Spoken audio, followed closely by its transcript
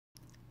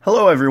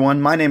Hello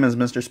everyone, my name is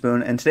Mr.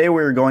 Spoon, and today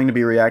we're going to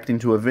be reacting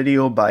to a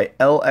video by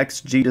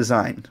LXG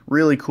Design.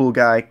 Really cool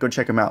guy, go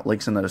check him out,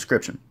 links in the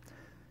description.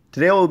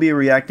 Today we'll be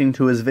reacting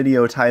to his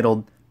video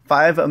titled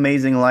 5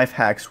 Amazing Life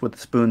Hacks with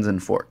Spoons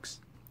and Forks.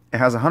 It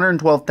has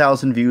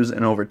 112,000 views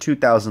and over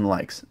 2,000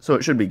 likes, so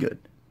it should be good.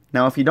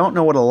 Now if you don't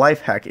know what a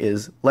life hack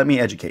is, let me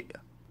educate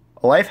you.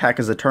 A life hack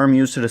is a term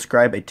used to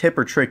describe a tip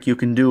or trick you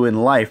can do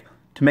in life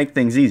to make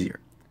things easier.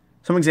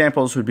 Some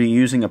examples would be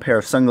using a pair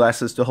of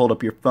sunglasses to hold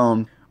up your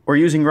phone, or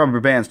using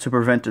rubber bands to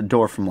prevent a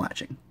door from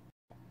latching.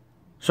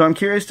 So I'm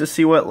curious to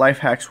see what life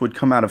hacks would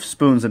come out of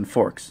spoons and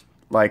forks.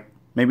 Like,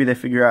 maybe they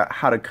figure out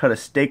how to cut a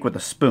steak with a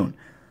spoon.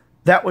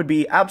 That would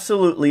be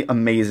absolutely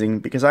amazing,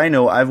 because I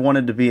know I've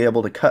wanted to be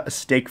able to cut a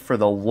steak for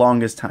the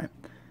longest time.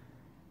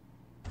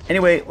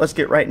 Anyway, let's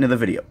get right into the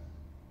video.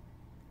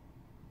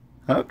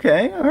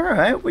 Okay,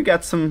 alright, we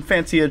got some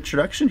fancy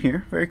introduction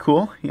here. Very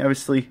cool. He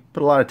obviously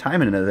put a lot of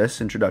time into this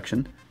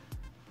introduction.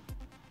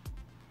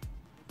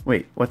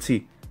 Wait, what's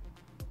he...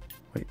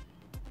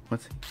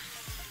 What's he?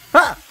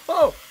 Ah!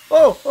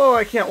 Oh,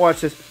 I can't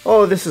watch this.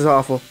 Oh, this is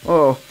awful.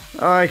 Oh,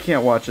 I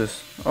can't watch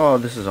this. Oh,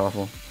 this is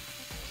awful.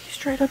 He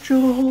straight up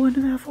drilled a hole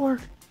into that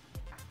fork.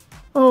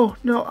 Oh,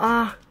 no,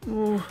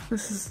 oh,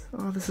 this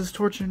is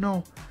torture.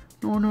 No.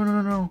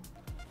 No.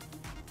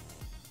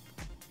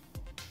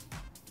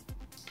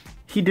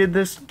 He did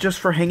this just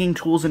for hanging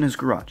tools in his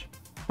garage.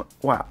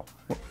 Wow.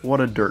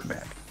 What a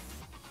dirtbag.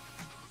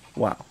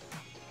 Wow.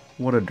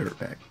 What a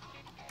dirtbag.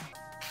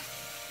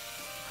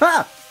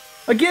 Ha!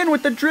 Again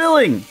with the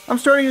drilling! I'm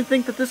starting to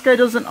think that this guy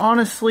doesn't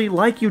honestly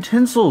like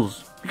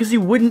utensils, because he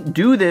wouldn't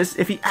do this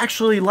if he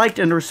actually liked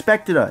and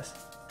respected us.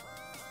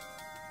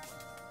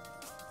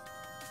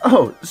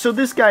 Oh, so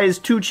this guy is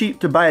too cheap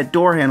to buy a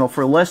door handle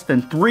for less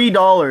than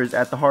 $3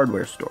 at the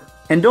hardware store.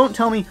 And don't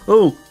tell me,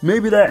 oh,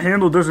 maybe that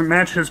handle doesn't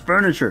match his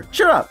furniture.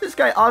 Shut up! This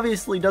guy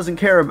obviously doesn't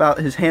care about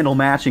his handle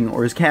matching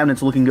or his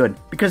cabinets looking good,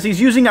 because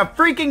he's using a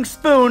freaking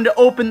spoon to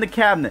open the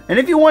cabinet. And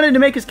if he wanted to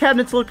make his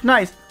cabinets look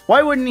nice,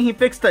 why wouldn't he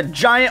fix the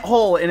giant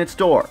hole in its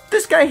door?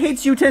 This guy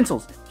hates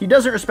utensils. He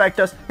doesn't respect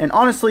us, and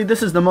honestly,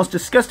 this is the most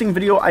disgusting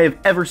video I have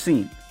ever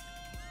seen.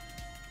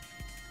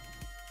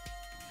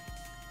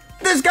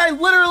 This guy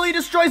literally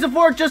destroys a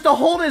fork just to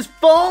hold his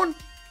phone?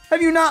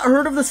 Have you not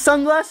heard of the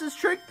sunglasses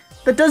trick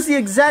that does the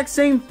exact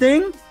same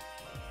thing?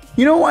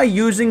 You know why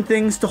using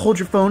things to hold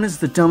your phone is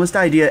the dumbest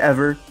idea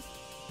ever?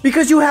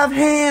 Because you have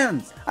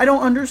hands! I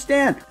don't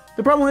understand.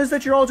 The problem is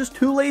that you're all just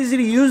too lazy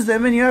to use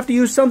them, and you have to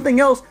use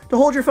something else to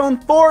hold your phone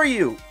for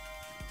you.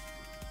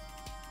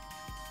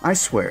 I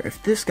swear,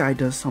 if this guy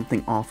does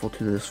something awful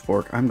to this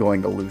fork, I'm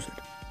going to lose it.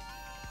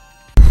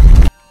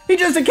 He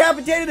just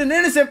decapitated an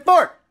innocent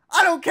fork!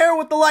 I don't care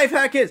what the life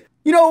hack is!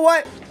 You know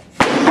what?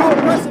 You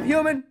oppressive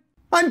human,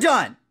 I'm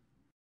done!